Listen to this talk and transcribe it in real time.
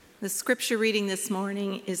The scripture reading this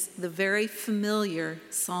morning is the very familiar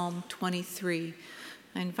Psalm 23.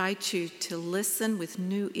 I invite you to listen with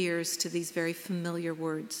new ears to these very familiar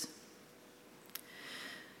words.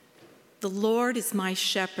 The Lord is my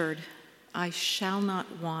shepherd, I shall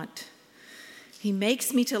not want. He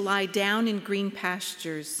makes me to lie down in green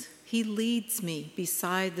pastures. He leads me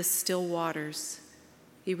beside the still waters.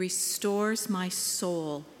 He restores my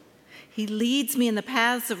soul. He leads me in the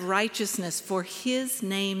paths of righteousness for his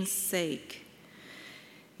name's sake.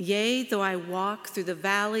 Yea, though I walk through the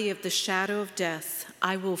valley of the shadow of death,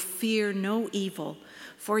 I will fear no evil,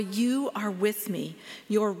 for you are with me.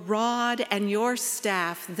 Your rod and your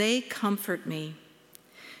staff, they comfort me.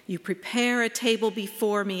 You prepare a table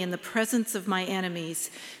before me in the presence of my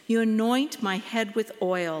enemies. You anoint my head with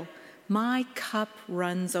oil. My cup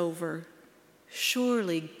runs over.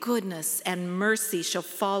 Surely goodness and mercy shall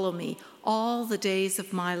follow me all the days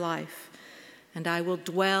of my life, and I will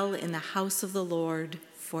dwell in the house of the Lord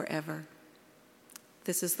forever.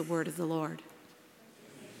 This is the word of the Lord.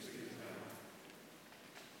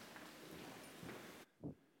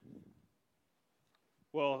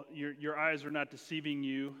 Well, your eyes are not deceiving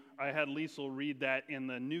you. I had Liesl read that in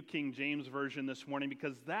the New King James Version this morning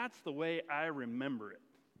because that's the way I remember it.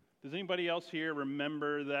 Does anybody else here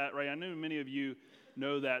remember that, right? I know many of you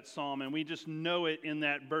know that psalm, and we just know it in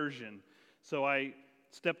that version. So I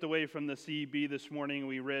stepped away from the CEB this morning.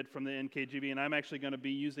 We read from the NKJV, and I'm actually going to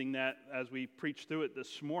be using that as we preach through it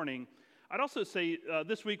this morning. I'd also say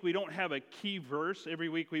this week we don't have a key verse. Every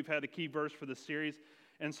week we've had a key verse for the series.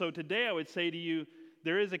 And so today I would say to you,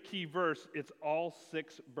 there is a key verse. It's all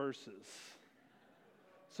 6 verses.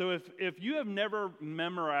 So if you have never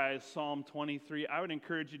memorized Psalm 23, I would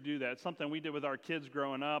encourage you to do that. It's something we did with our kids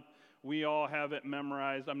growing up. We all have it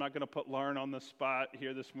memorized. I'm not going to put Lauren on the spot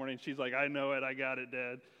here this morning. She's like, I know it. I got it,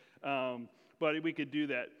 Dad. But we could do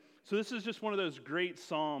that. So this is just one of those great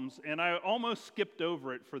Psalms, and I almost skipped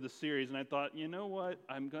over it for the series, and I thought, you know what?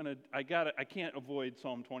 I can't avoid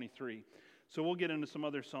Psalm 23. So we'll get into some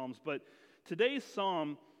other Psalms. But today's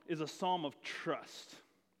Psalm is a Psalm of trust.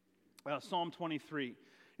 Psalm 23.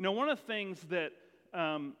 You know, one of the things that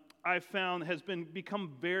I've found has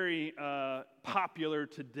become very popular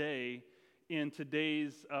today in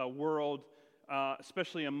today's world,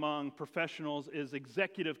 especially among professionals, is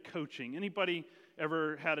executive coaching. Anybody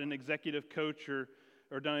ever had an executive coach or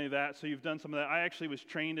done any of that? So you've done some of that. I actually was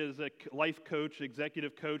trained as a life coach,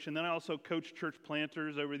 executive coach, and then I also coached church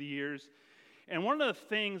planters over the years. And one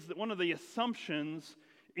of the assumptions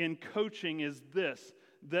in coaching is this,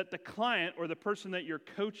 that the client or the person that you're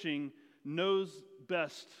coaching knows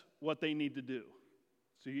best what they need to do.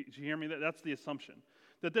 So you hear me? That's the assumption.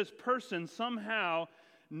 That this person somehow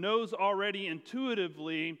knows already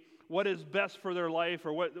intuitively what is best for their life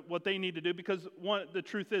or what they need to do, because the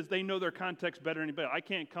truth is they know their context better than anybody. I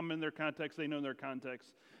can't come in their context. They know their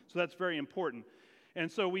context. So that's very important.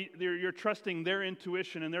 And so you're trusting their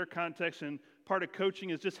intuition and their context, and part of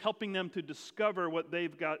coaching is just helping them to discover what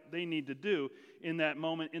they need to do in that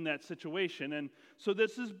moment, in that situation. And so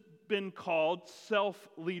this has been called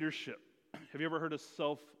self-leadership. Have you ever heard of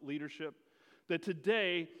self-leadership? That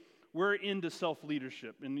today we're into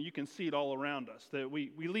self-leadership, and you can see it all around us, that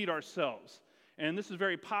we lead ourselves. And this is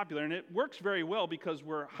very popular, and it works very well because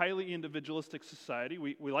we're a highly individualistic society.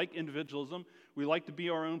 We like individualism. We like to be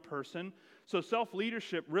our own person. So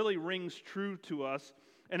self-leadership really rings true to us,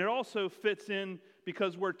 and it also fits in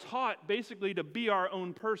because we're taught basically to be our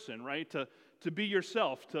own person, right? To be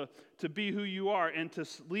yourself, to be who you are, and to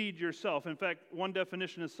lead yourself. In fact, one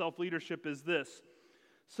definition of self-leadership is this.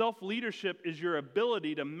 Self-leadership is your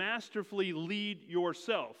ability to masterfully lead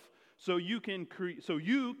yourself so you can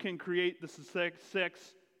create the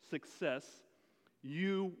success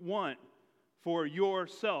you want for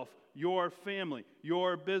yourself, your family,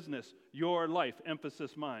 your business, your life.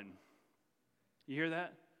 Emphasis mine. You hear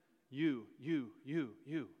that? You.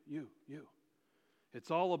 It's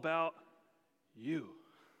all about you.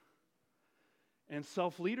 And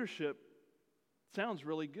self-leadership sounds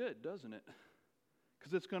really good, doesn't it?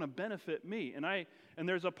 Because it's going to benefit me. And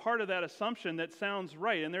there's a part of that assumption that sounds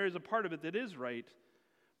right, and there is a part of it that is right.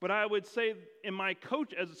 But I would say in my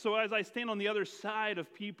as I stand on the other side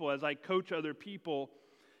of people, as I coach other people,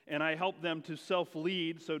 and I help them to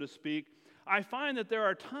self-lead, so to speak, I find that there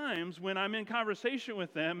are times when I'm in conversation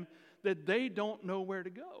with them that they don't know where to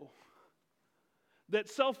go. That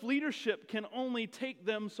self-leadership can only take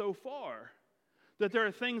them so far. That there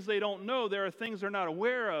are things they don't know, there are things they're not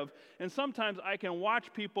aware of, and sometimes I can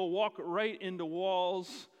watch people walk right into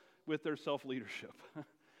walls with their self-leadership.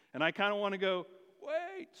 And I kind of want to go,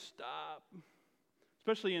 wait, stop.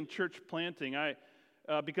 Especially in church planting.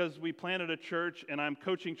 because we planted a church and I'm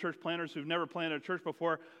coaching church planters who've never planted a church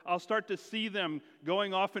before, I'll start to see them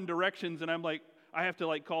going off in directions, and I'm like, I have to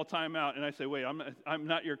like call time out, and I say, wait, I'm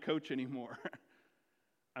not your coach anymore.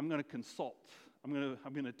 I'm going to consult. I'm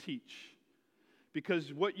going to teach.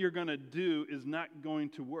 Because what you're going to do is not going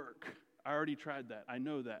to work. I already tried that. I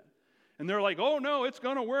know that. And they're like, oh no, it's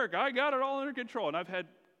going to work. I got it all under control. And I've had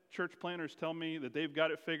church planners tell me that they've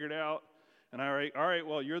got it figured out. And all right,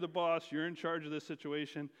 well, you're the boss. You're in charge of this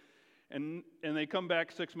situation. And they come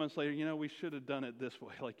back 6 months later, we should have done it this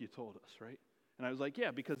way like you told us, right? And I was like,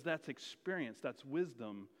 yeah, because that's experience. That's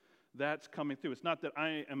wisdom. That's coming through. It's not that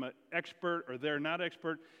I am an expert or they're not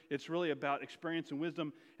expert. It's really about experience and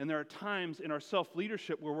wisdom. And there are times in our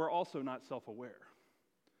self-leadership where we're also not self-aware.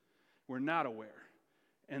 We're not aware.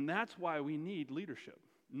 And that's why we need leadership.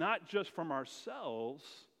 Not just from ourselves,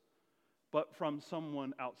 but from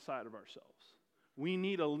someone outside of ourselves. We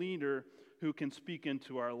need a leader who can speak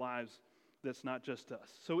into our lives that's not just us.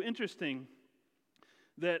 So interesting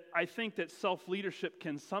that I think that self-leadership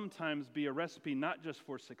can sometimes be a recipe not just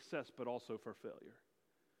for success, but also for failure.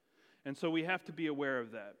 And so we have to be aware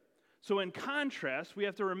of that. So in contrast, we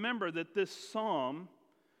have to remember that this psalm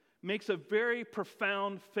makes a very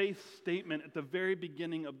profound faith statement at the very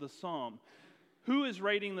beginning of the psalm. Who is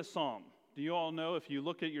writing the psalm? Do you all know? If you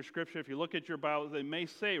look at your scripture, if you look at your Bible, they may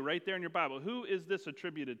say right there in your Bible, who is this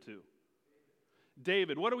attributed to?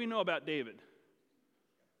 David. What do we know about David?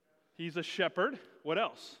 He's a shepherd. What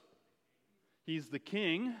else? He's the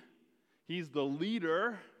king. He's the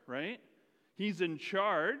leader, right? He's in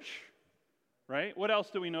charge, right? What else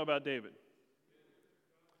do we know about David?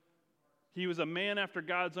 He was a man after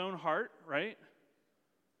God's own heart, right?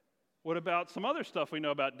 What about some other stuff we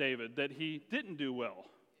know about David that he didn't do well?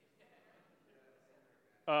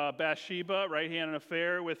 Bathsheba, right? He had an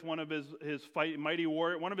affair with one of his mighty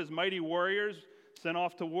warriors, sent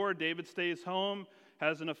off to war. David stays home,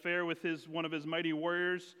 has an affair with one of his mighty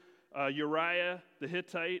warriors. Uriah, the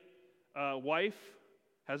Hittite wife,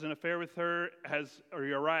 has an affair with her, has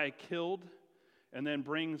Uriah killed, and then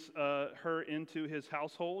brings her into his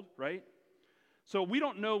household, right? So we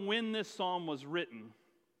don't know when this psalm was written.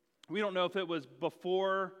 We don't know if it was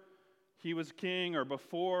before he was king or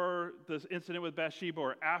before this incident with Bathsheba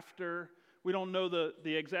or after. We don't know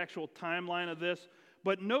the exact timeline of this.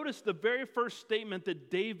 But notice the very first statement that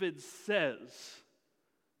David says,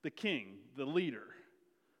 the king, the leader,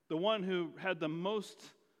 the one who had the most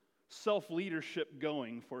self-leadership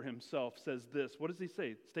going for himself, says this. What does he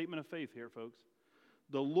say? Statement of faith here, folks.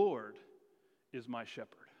 The Lord is my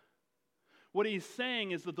shepherd. What he's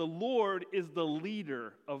saying is that the Lord is the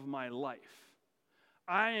leader of my life.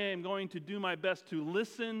 I am going to do my best to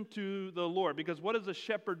listen to the Lord, because what does a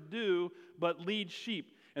shepherd do but lead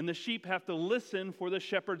sheep? And the sheep have to listen for the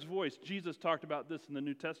shepherd's voice. Jesus talked about this in the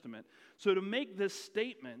New Testament. So to make this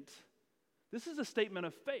statement, this is a statement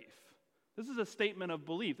of faith. This is a statement of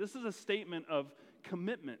belief. This is a statement of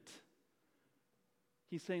commitment.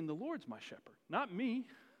 He's saying the Lord's my shepherd, not me.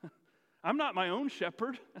 I'm not my own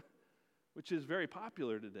shepherd, which is very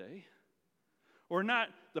popular today. Or not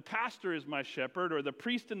the pastor is my shepherd, or the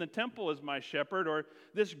priest in the temple is my shepherd, or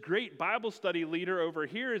this great Bible study leader over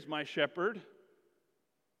here is my shepherd.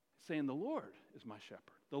 Saying the Lord is my shepherd.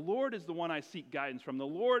 The Lord is the one I seek guidance from. The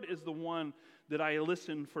Lord is the one that I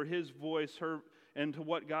listen for his voice and to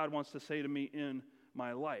what God wants to say to me in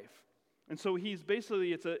my life. And so he's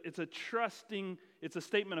basically, it's a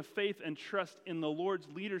statement of faith and trust in the Lord's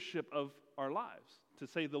leadership of our lives, to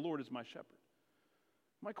say the Lord is my shepherd.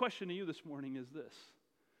 My question to you this morning is this: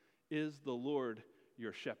 is the Lord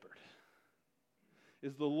your shepherd?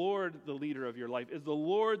 Is the Lord the leader of your life? Is the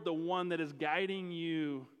Lord the one that is guiding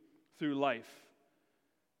you through life?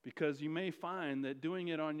 Because you may find that doing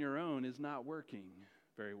it on your own is not working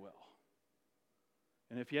very well.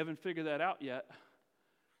 And if you haven't figured that out yet,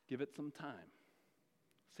 give it some time.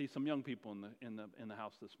 See some young people in the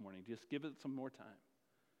house this morning. Just give it some more time.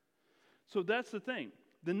 So that's the thing.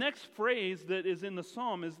 The next phrase that is in the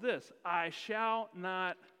psalm is this: I shall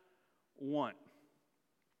not want.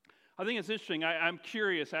 I think it's interesting. I'm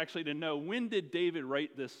curious actually to know, when did David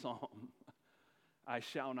write this psalm? I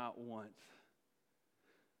shall not want.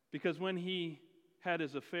 Because when he had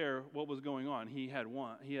his affair, what was going on? He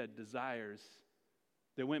had desires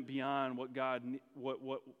that went beyond what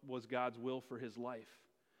was God's will for his life.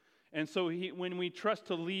 And so when we trust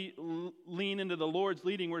to lean into the Lord's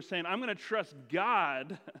leading, we're saying, I'm going to trust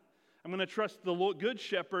God. I'm going to trust the good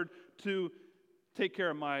shepherd to take care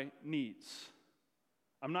of my needs.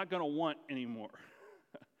 I'm not going to want anymore.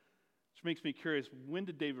 Which makes me curious, when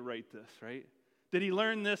did David write this, right? Did he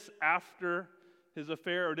learn this after his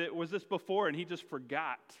affair, or was this before and he just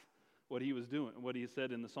forgot what he was doing, what he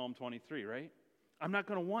said in the Psalm 23, right? I'm not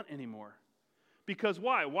going to want anymore. Because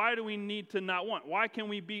why? Why do we need to not want? How can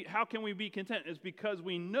we be content? It's because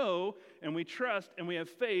we know and we trust and we have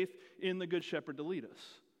faith in the Good Shepherd to lead us,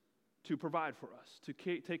 to provide for us, to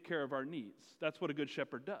take care of our needs. That's what a good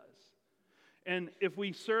shepherd does. And if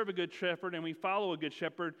we serve a good shepherd and we follow a good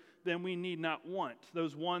shepherd, then we need not want.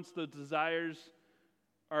 Those wants, those desires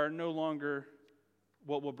are no longer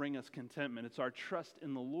what will bring us contentment. It's our trust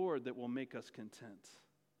in the Lord that will make us content.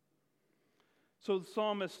 So the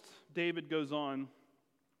psalmist David goes on,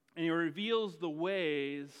 and he reveals the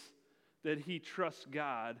ways that he trusts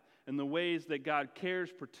God and the ways that God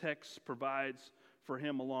cares, protects, provides for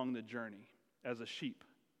him along the journey as a sheep.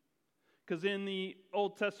 Because in the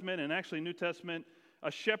Old Testament and actually New Testament, a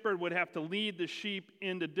shepherd would have to lead the sheep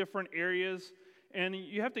into different areas. And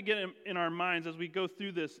you have to get in our minds as we go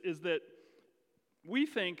through this is that we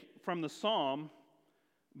think from the psalm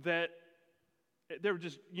that they're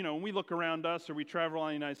just, when we look around us or we travel around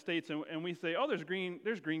the United States and we say, oh, there's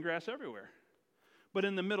green grass everywhere. But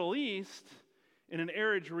in the Middle East, in an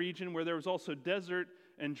arid region where there was also desert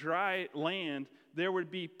and dry land, there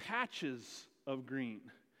would be patches of green.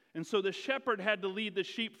 And so the shepherd had to lead the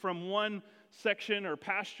sheep from one section or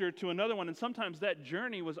pasture to another one. And sometimes that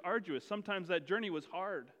journey was arduous. Sometimes that journey was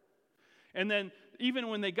hard. And then even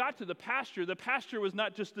when they got to the pasture was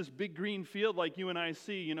not just this big green field like you and I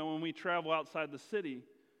see, when we travel outside the city.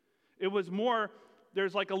 It was more,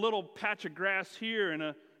 there's like a little patch of grass here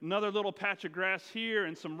and another little patch of grass here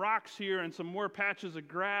and some rocks here and some more patches of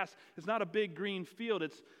grass. It's not a big green field.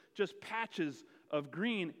 It's just patches of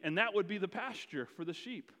green, and that would be the pasture for the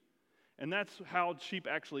sheep. And that's how sheep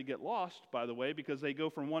actually get lost, by the way, because they go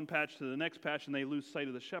from one patch to the next patch and they lose sight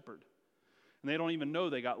of the shepherd. And they don't even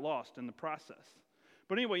know they got lost in the process.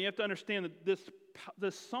 But anyway, you have to understand that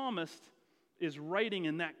this psalmist is writing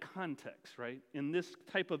in that context, right? In this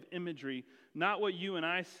type of imagery, not what you and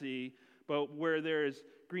I see, but where there is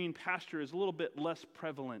green pasture is a little bit less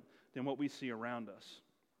prevalent than what we see around us.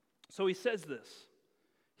 So he says this,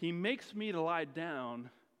 he makes me to lie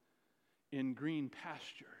down in green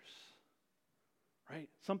pastures, right?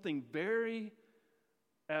 Something very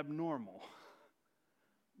abnormal,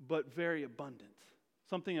 but very abundant.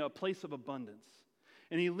 A place of abundance.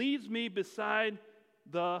 And he leads me beside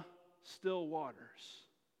the still waters.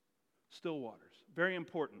 Still waters. Very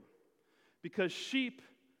important. Because sheep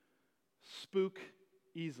spook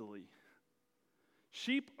easily.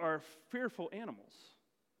 Sheep are fearful animals.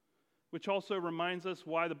 Which also reminds us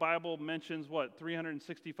why the Bible mentions,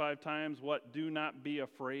 365 times, do not be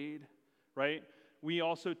afraid, right? We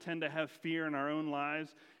also tend to have fear in our own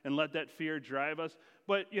lives and let that fear drive us.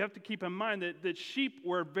 But you have to keep in mind that sheep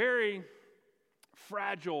were very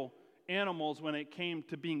fragile animals when it came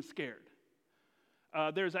to being scared.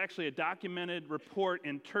 There's actually a documented report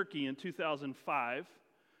in Turkey in 2005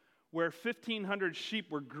 where 1,500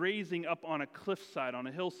 sheep were grazing up on a cliffside, on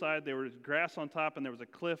a hillside. There was grass on top and there was a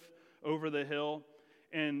cliff over the hill.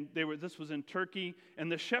 And this was in Turkey,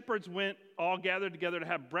 and the shepherds all gathered together to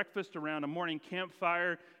have breakfast around a morning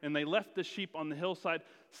campfire, and they left the sheep on the hillside.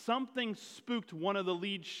 Something spooked one of the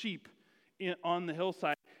lead sheep on the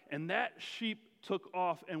hillside, and that sheep took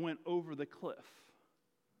off and went over the cliff.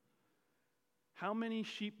 How many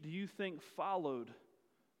sheep do you think followed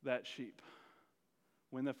that sheep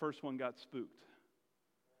when the first one got spooked?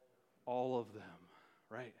 All of them,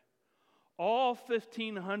 right? All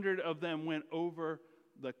 1,500 of them went over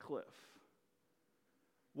the cliff.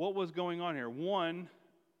 What was going on here? One,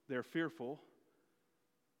 they're fearful.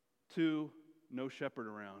 Two, no shepherd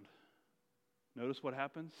around. Notice what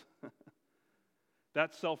happens?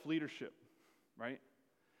 That's self-leadership, right?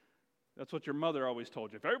 That's what your mother always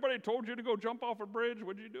told you. If everybody told you to go jump off a bridge,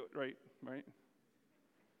 would you do it? Right?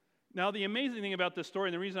 Now, the amazing thing about this story,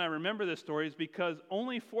 and the reason I remember this story, is because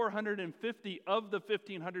only 450 of the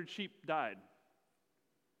 1,500 sheep died.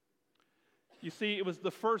 You see, it was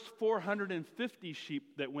the first 450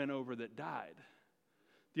 sheep that went over that died.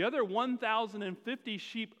 The other 1,050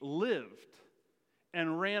 sheep lived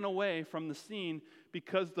and ran away from the scene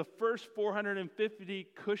because the first 450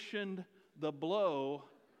 cushioned the blow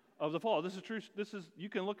of the fall. This is true. You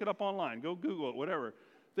can look it up online. Go Google it, whatever.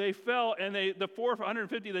 They fell, and the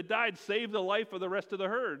 450 that died saved the life of the rest of the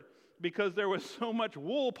herd because there was so much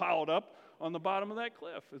wool piled up on the bottom of that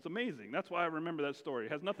cliff. It's amazing. That's why I remember that story.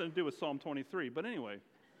 It has nothing to do with Psalm 23, but anyway.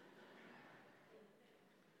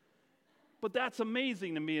 But that's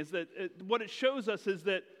amazing to me, is that what it shows us is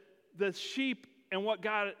that the sheep and what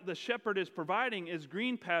God, the shepherd, is providing is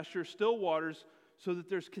green pasture, still waters, so that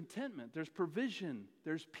there's contentment, there's provision,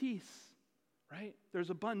 there's peace, right? There's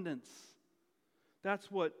abundance. That's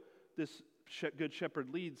what this good shepherd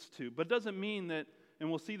leads to. But it doesn't mean that, and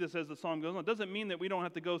we'll see this as the psalm goes on, it doesn't mean that we don't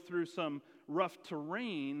have to go through some rough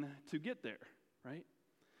terrain to get there, right?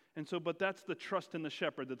 And so, but that's the trust in the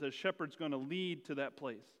shepherd, that the shepherd's going to lead to that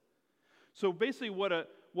place. So basically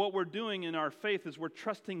what we're doing in our faith is we're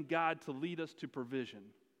trusting God to lead us to provision.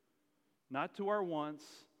 Not to our wants,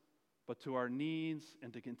 but to our needs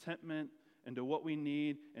and to contentment and to what we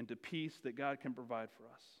need and to peace that God can provide for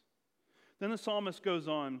us. Then the psalmist goes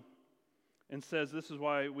on and says, this is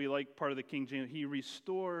why we like part of the King James, he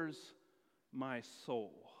restores my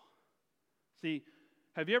soul. See,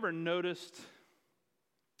 have you ever noticed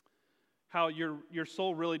how your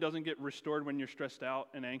soul really doesn't get restored when you're stressed out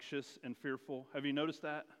and anxious and fearful? Have you noticed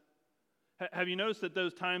that? Have you noticed that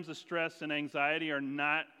those times of stress and anxiety are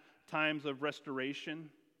not times of restoration?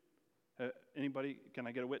 Anybody? Can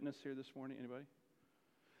I get a witness here this morning? Anybody?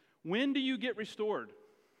 When do you get restored?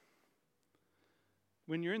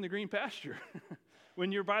 When you're in the green pasture.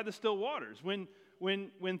 When you're by the still waters. When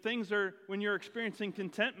you're experiencing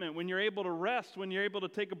contentment, when you're able to rest, when you're able to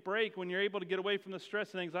take a break, when you're able to get away from the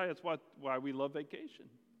stress and anxiety. That's why we love vacation,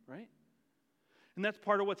 right? And that's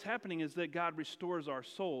part of what's happening, is that God restores our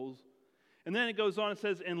souls. And then it goes on and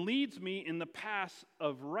says, and leads me in the paths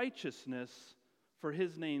of righteousness for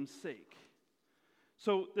his name's sake.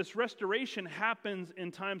 So this restoration happens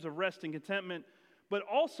in times of rest and contentment, but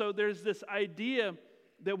also there's this idea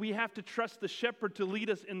that we have to trust the shepherd to lead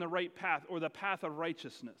us in the right path, or the path of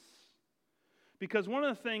righteousness. Because one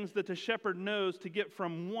of the things that the shepherd knows, to get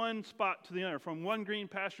from one spot to the other, from one green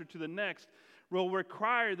pasture to the next, will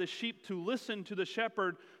require the sheep to listen to the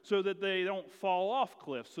shepherd so that they don't fall off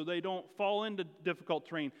cliffs, so they don't fall into difficult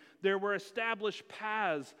terrain. There were established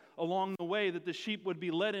paths along the way that the sheep would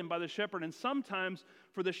be led in by the shepherd. And sometimes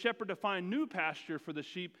for the shepherd to find new pasture for the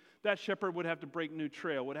sheep, that shepherd would have to break new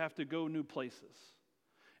trail, would have to go new places.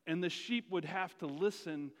 And the sheep would have to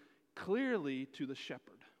listen clearly to the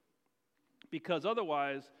shepherd. Because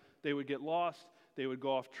otherwise, they would get lost, they would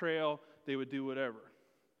go off trail, they would do whatever.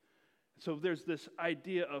 So there's this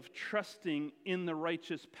idea of trusting in the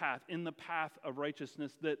righteous path, in the path of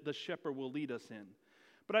righteousness that the shepherd will lead us in.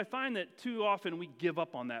 But I find that too often we give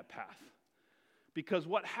up on that path. Because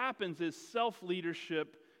what happens is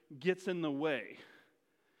self-leadership gets in the way.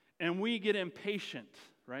 And we get impatient,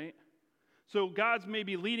 right? So God's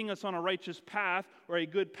maybe leading us on a righteous path or a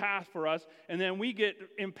good path for us, and then we get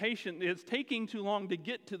impatient. It's taking too long to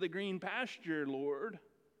get to the green pasture, Lord.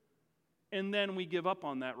 And then we give up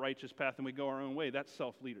on that righteous path and we go our own way. That's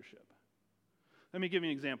self-leadership. Let me give you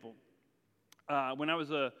an example. When I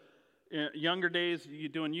was younger days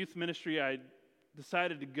doing youth ministry, I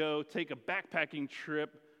decided to go take a backpacking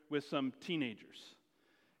trip with some teenagers.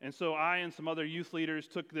 And so I and some other youth leaders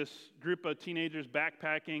took this group of teenagers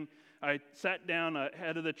backpacking. I sat down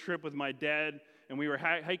ahead of the trip with my dad, and we were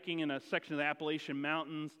hiking in a section of the Appalachian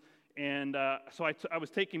Mountains. And so I was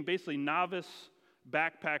taking basically novice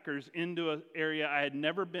backpackers into an area I had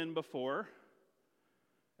never been before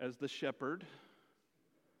as the shepherd.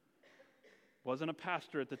 Wasn't a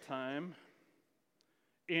pastor at the time.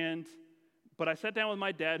 But I sat down with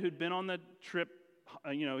my dad, who'd been on the trip.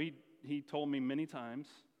 He told me many times.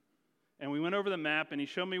 And we went over the map, and he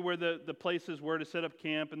showed me where the places were to set up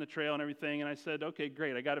camp and the trail and everything. And I said, okay,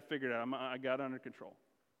 great, I got it figured out. I got it under control.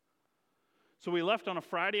 So we left on a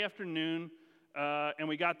Friday afternoon, and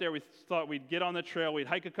we got there. We thought we'd get on the trail. We'd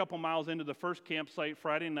hike a couple miles into the first campsite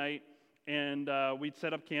Friday night, and we'd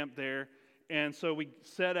set up camp there. And so we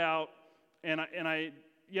set out, and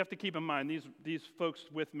you have to keep in mind, these folks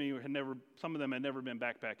with me some of them had never been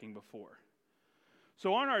backpacking before.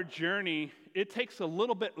 So on our journey, it takes a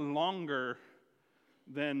little bit longer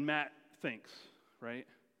than Matt thinks, right?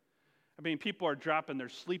 I mean, people are dropping their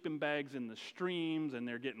sleeping bags in the streams, and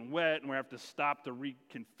they're getting wet, and we have to stop to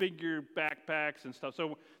reconfigure backpacks and stuff.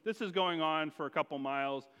 So this is going on for a couple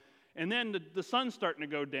miles. And then the sun's starting to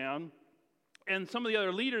go down, and some of the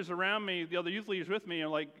other leaders around me, the other youth leaders with me, are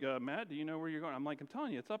like, Matt, do you know where you're going? I'm like, I'm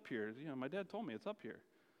telling you, it's up here. My dad told me it's up here.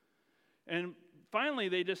 And finally,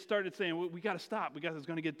 they just started saying, well, we got to stop. It's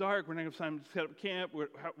going to get dark. We're not going to have time to set up camp.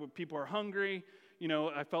 People are hungry.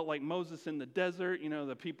 I felt like Moses in the desert.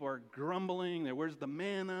 The people are grumbling. Where's the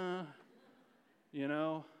manna?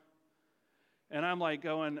 And I'm like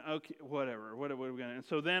going, okay, whatever. What are we going to? And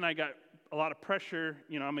so then I got a lot of pressure.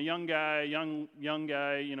 I'm a young guy,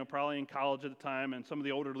 probably in college at the time. And some of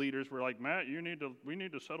the older leaders were like, Matt, we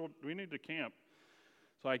need to camp.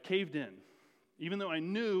 So I caved in, even though I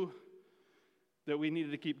knew that we needed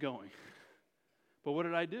to keep going. But what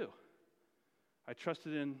did I do? I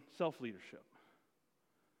trusted in self-leadership.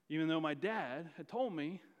 even though my dad had told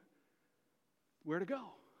me where to go.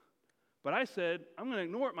 But I said, I'm going to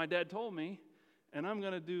ignore what my dad told me, and I'm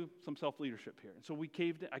going to do some self-leadership here. And so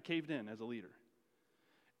I caved in as a leader.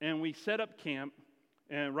 And we set up camp,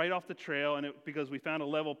 and right off the trail, because we found a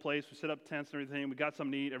level place, we set up tents and everything, we got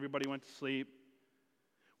something to eat, everybody went to sleep.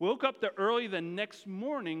 Woke up early the next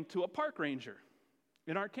morning to a park ranger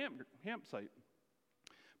in our campsite.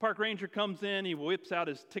 Park ranger comes in, he whips out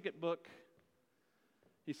his ticket book.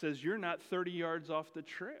 He says, "You're not 30 yards off the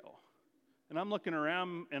trail." And I'm looking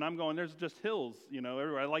around, and I'm going, there's just hills,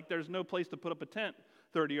 everywhere. Like, there's no place to put up a tent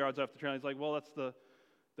 30 yards off the trail. He's like, well,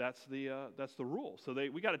 that's the rule. So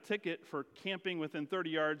we got a ticket for camping within 30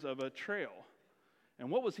 yards of a trail.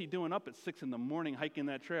 And what was he doing up at 6 a.m. hiking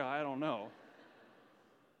that trail? I don't know.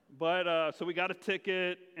 But so we got a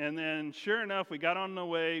ticket, and then sure enough, we got on our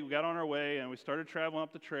way, and we started traveling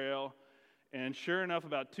up the trail. And sure enough,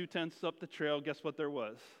 about 2/10 up the trail, guess what there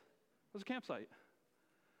was? It was a campsite.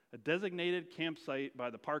 A designated campsite by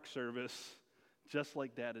the Park Service, just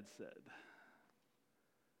like Dad had said.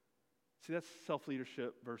 See, that's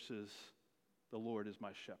self-leadership versus the Lord is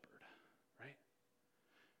my shepherd, right?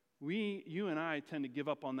 You and I tend to give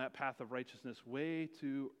up on that path of righteousness way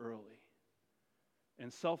too early.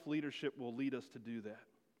 And self-leadership will lead us to do that.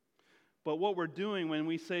 But what we're doing when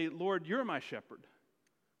we say, Lord, you're my shepherd,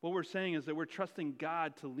 what we're saying is that we're trusting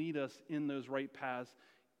God to lead us in those right paths,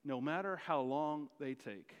 no matter how long they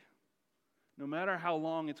take. No matter how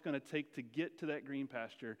long it's going to take to get to that green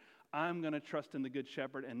pasture, I'm going to trust in the Good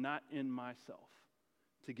Shepherd and not in myself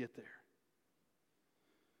to get there.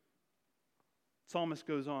 Psalmist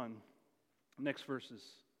goes on, next verses.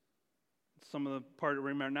 Some of the part to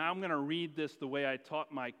remember. Now I'm going to read this the way I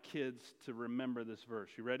taught my kids to remember this verse.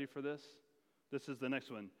 You ready for this? This is the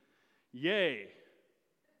next one. Yea.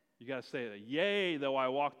 You got to say that. Yea, though I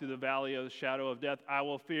walk through the valley of the shadow of death, I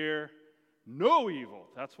will fear no evil.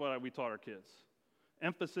 That's what we taught our kids.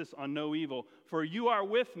 Emphasis on no evil. For you are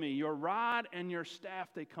with me. Your rod and your staff,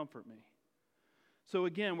 they comfort me. So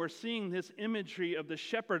again, we're seeing this imagery of the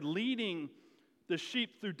shepherd leading the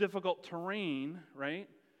sheep through difficult terrain, right?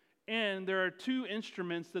 And there are two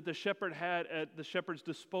instruments that the shepherd had at the shepherd's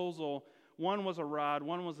disposal. One was a rod,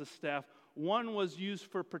 one was a staff. One was used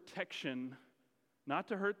for protection, not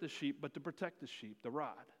to hurt the sheep, but to protect the sheep, the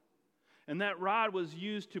rod. And that rod was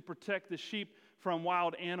used to protect the sheep from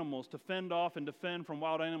wild animals, to fend off and defend from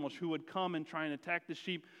wild animals who would come and try and attack the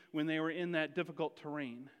sheep when they were in that difficult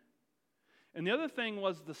terrain. And the other thing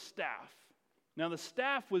was the staff. Now, the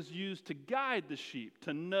staff was used to guide the sheep,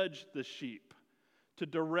 to nudge the sheep, to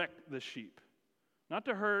direct the sheep. Not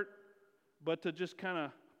to hurt, but to just kind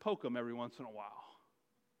of poke them every once in a while.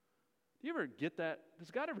 Do you ever get that? Does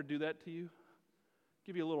God ever do that to you?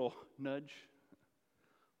 Give you a little nudge,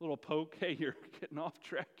 a little poke. Hey, you're getting off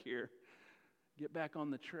track here. Get back on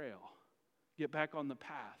the trail. Get back on the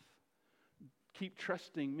path. Keep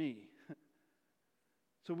trusting me.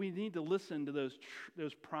 So we need to listen to those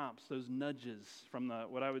prompts, those nudges from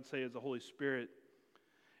what I would say is the Holy Spirit.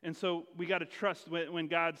 And so we got to trust when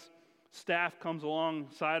God's staff comes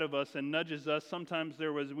alongside of us and nudges us. Sometimes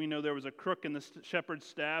we know there was a crook in the shepherd's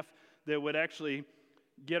staff that would actually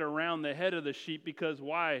get around the head of the sheep, because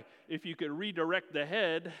why? If you could redirect the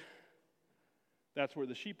head, that's where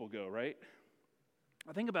the sheep will go, right?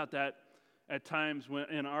 I think about that at times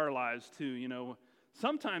in our lives too.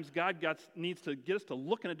 Sometimes God needs to get us to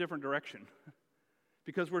look in a different direction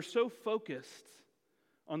because we're so focused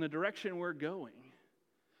on the direction we're going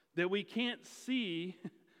that we can't see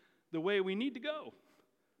the way we need to go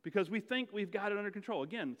because we think we've got it under control.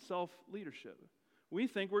 Again, self-leadership. We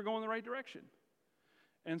think we're going the right direction.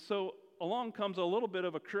 And so along comes a little bit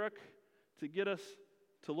of a crook to get us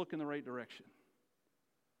to look in the right direction,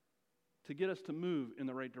 to get us to move in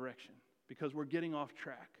the right direction because we're getting off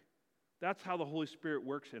track. That's how the Holy Spirit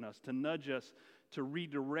works in us, to nudge us, to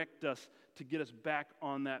redirect us, to get us back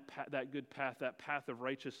on that good path, that path of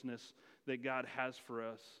righteousness that God has for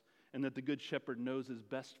us and that the Good Shepherd knows is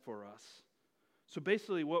best for us. So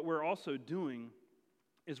basically what we're also doing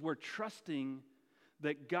is we're trusting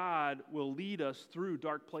that God will lead us through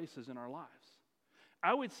dark places in our lives.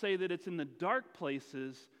 I would say that it's in the dark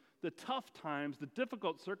places, the tough times, the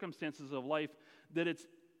difficult circumstances of life, that it's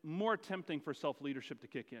more tempting for self-leadership to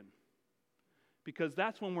kick in. Because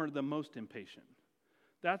that's when we're the most impatient.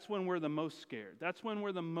 That's when we're the most scared. That's when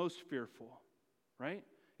we're the most fearful, right?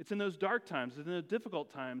 It's in those dark times, it's in the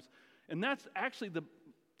difficult times, and that's actually the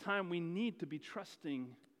time we need to be trusting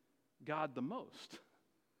God the most.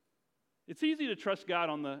 It's easy to trust God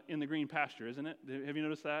in the green pasture, isn't it? Have you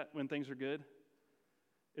noticed that when things are good?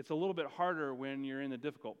 It's a little bit harder when you're in a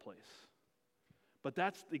difficult place. But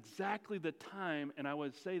that's exactly the time, and I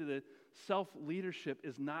would say that self-leadership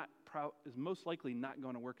is most likely not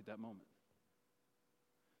going to work at that moment.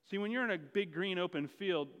 See, when you're in a big green open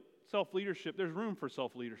field, self-leadership, there's room for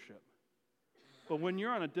self-leadership. But when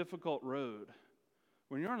you're on a difficult road,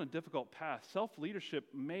 when you're on a difficult path, self-leadership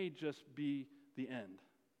may just be the end.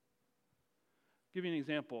 I'll give you an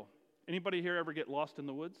example. Anybody here ever get lost in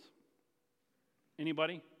the woods?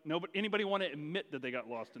 Anybody? Nobody? Anybody want to admit that they got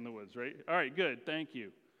lost in the woods, right? All right, good. Thank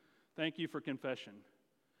you. Thank you for confession.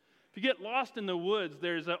 If you get lost in the woods,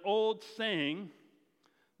 there's an old saying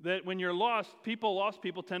that when you're lost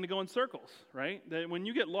people tend to go in circles, right? That when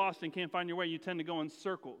you get lost and can't find your way, you tend to go in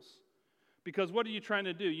circles. Because what are you trying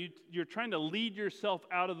to do? You're trying to lead yourself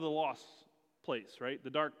out of the lost place, right? The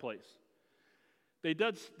dark place.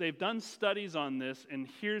 They've done studies on this, and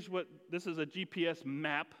this is a GPS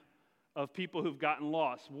map of people who've gotten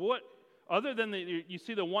lost. Other than you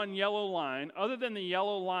see the one yellow line, other than the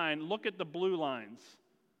yellow line, look at the blue lines.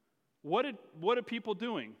 What are people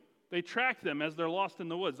doing? They track them as they're lost in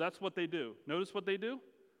the woods. That's what they do. Notice what they do?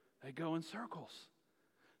 They go in circles.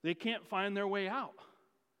 They can't find their way out.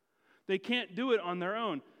 They can't do it on their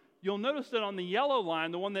own. You'll notice that on the yellow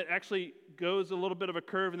line, the one that actually goes a little bit of a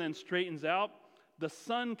curve and then straightens out, the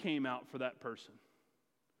sun came out for that person.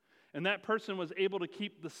 And that person was able to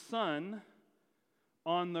keep the sun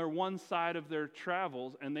on their one side of their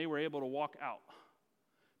travels, and they were able to walk out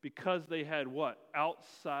because they had what?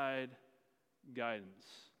 Outside guidance.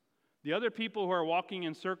 The other people who are walking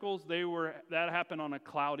in circles, that happened on a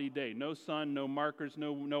cloudy day. No sun, no markers,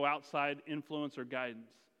 no outside influence or guidance.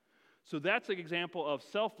 So that's an example of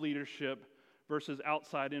self-leadership versus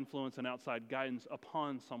outside influence and outside guidance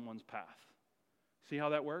upon someone's path. See how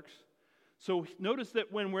that works? So notice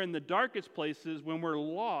that when we're in the darkest places, when we're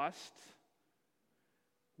lost,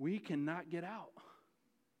 we cannot get out.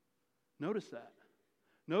 Notice that.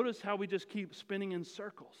 Notice how we just keep spinning in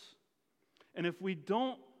circles. And if we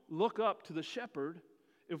don't look up to the shepherd,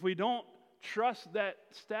 if we don't trust that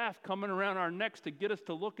staff coming around our necks to get us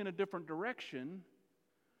to look in a different direction,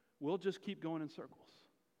 we'll just keep going in circles.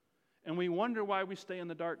 And we wonder why we stay in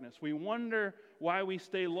the darkness. We wonder why we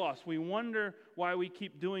stay lost. We wonder why we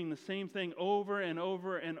keep doing the same thing over and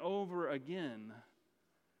over and over again.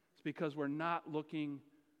 It's because we're not looking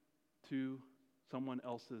to someone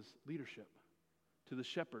else's leadership, to the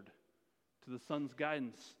shepherd, to the son's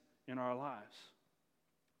guidance in our lives.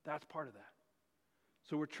 That's part of that.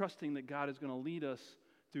 So we're trusting that God is going to lead us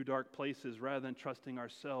through dark places rather than trusting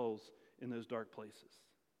ourselves in those dark places.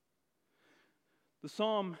 The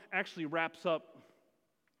psalm actually wraps up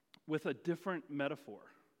with a different metaphor.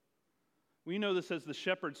 We know this as the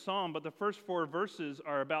shepherd's psalm, but the first 4 verses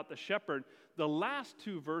are about the shepherd. The last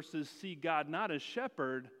 2 verses see God not as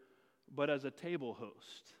shepherd, but as a table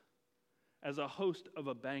host, as a host of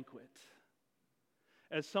a banquet,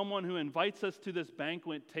 as someone who invites us to this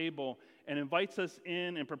banquet table and invites us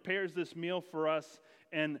in and prepares this meal for us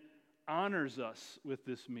and honors us with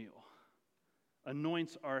this meal,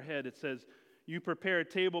 anoints our head. It says, "You prepare a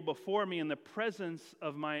table before me in the presence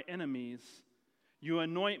of my enemies. You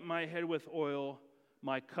anoint my head with oil,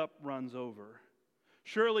 my cup runs over.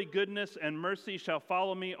 Surely goodness and mercy shall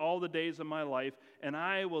follow me all the days of my life, and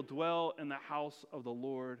I will dwell in the house of the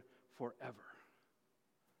Lord forever."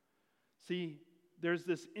 See, there's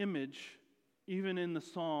this image, even in the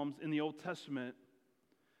Psalms, in the Old Testament,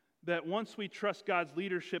 that once we trust God's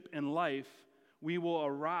leadership in life, we will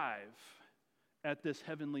arrive at this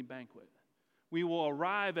heavenly banquet. We will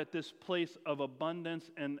arrive at this place of abundance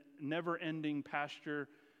and never-ending pasture.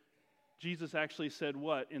 Jesus actually said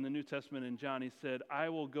what in the New Testament in John? He said, "I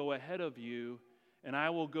will go ahead of you, and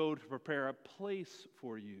I will go to prepare a place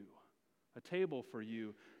for you, a table for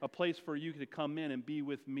you, a place for you to come in and be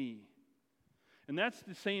with me." And that's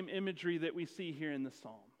the same imagery that we see here in the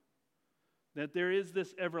psalm. That there is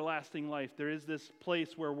this everlasting life. There is this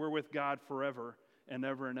place where we're with God forever and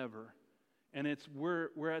ever and ever. And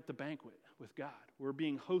we're at the banquet with God. We're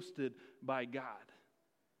being hosted by God.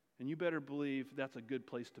 And you better believe that's a good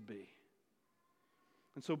place to be.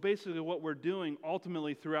 And so basically what we're doing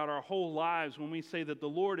ultimately throughout our whole lives when we say that the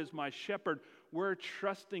Lord is my shepherd, we're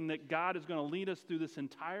trusting that God is going to lead us through this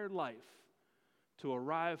entire life to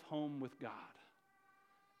arrive home with God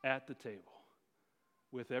at the table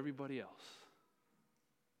with everybody else.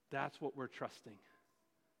 That's what we're trusting.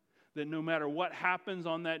 That no matter what happens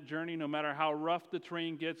on that journey, no matter how rough the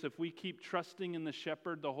terrain gets, if we keep trusting in the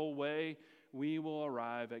shepherd the whole way, we will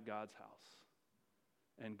arrive at God's house.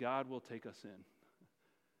 And God will take us in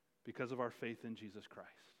because of our faith in Jesus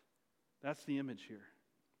Christ. That's the image here.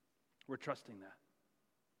 We're trusting that.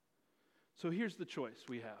 So here's the choice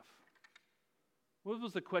we have. What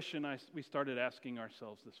was the question we started asking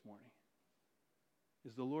ourselves this morning?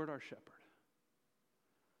 Is the Lord our shepherd?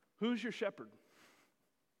 Who's your shepherd?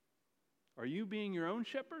 Are you being your own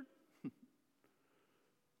shepherd?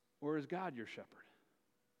 Or is God your shepherd?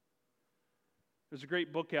 There's a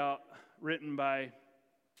great book out written by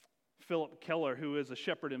Philip Keller, who is a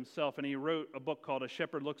shepherd himself, and he wrote a book called A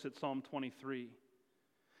Shepherd Looks at Psalm 23.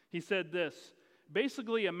 He said this,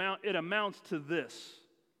 basically it amounts to this.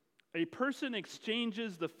 A person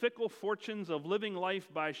exchanges the fickle fortunes of living life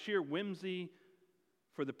by sheer whimsy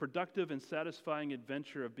for the productive and satisfying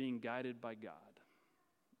adventure of being guided by God.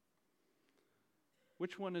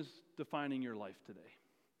 Which one is defining your life today?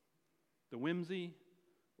 The whimsy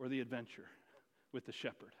or the adventure with the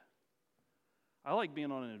shepherd? I like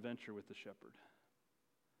being on an adventure with the shepherd.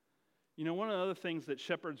 You know, one of the other things that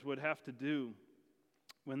shepherds would have to do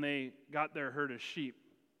when they got their herd of sheep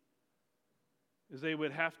is they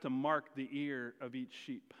would have to mark the ear of each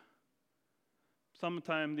sheep.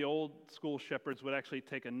 Sometime the old school shepherds would actually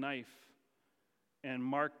take a knife and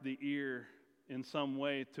mark the ear in some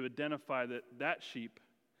way to identify that that sheep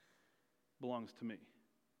belongs to me.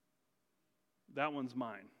 That one's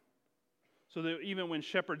mine. So that even when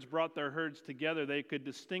shepherds brought their herds together, they could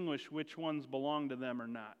distinguish which ones belonged to them or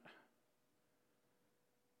not.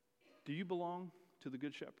 Do you belong to the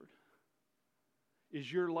Good Shepherd?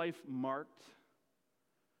 Is your life marked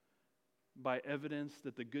by evidence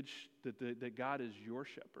that that God is your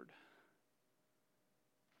shepherd?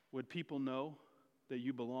 Would people know that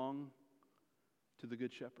you belong to the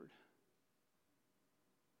Good Shepherd?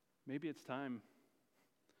 Maybe it's time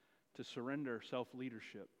to surrender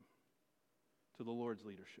self-leadership to the Lord's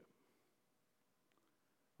leadership.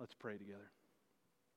 Let's pray together.